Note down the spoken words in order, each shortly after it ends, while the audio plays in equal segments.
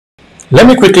Let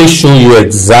me quickly show you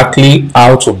exactly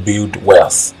how to build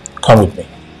wealth. Come with me.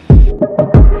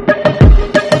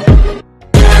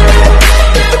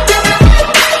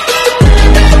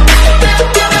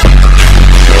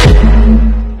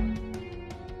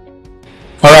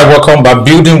 Alright, welcome back.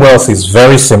 Building wealth is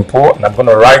very simple, and I'm going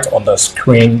to write on the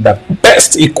screen the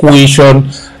best equation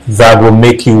that will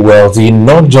make you wealthy,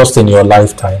 not just in your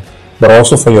lifetime, but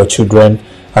also for your children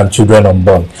and children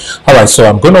unborn. Alright, so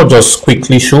I'm going to just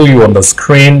quickly show you on the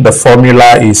screen. The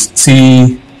formula is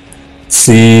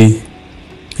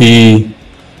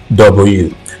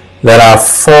TCPW. There are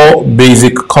four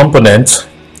basic components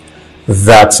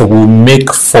that will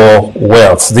make for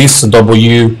wealth. This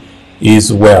W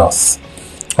is wealth.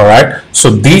 All right,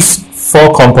 so these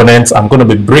four components, I'm going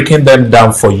to be breaking them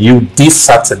down for you this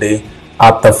Saturday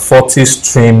at the 40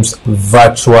 Streams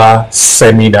virtual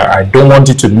seminar. I don't want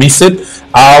you to miss it.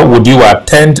 How would you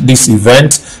attend this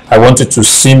event? I want you to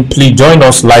simply join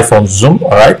us live on Zoom. All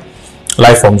right,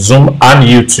 live on Zoom and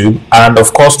YouTube, and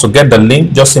of course, to get the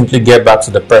link, just simply get back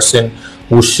to the person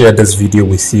who shared this video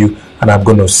with you, and I'm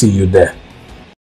going to see you there.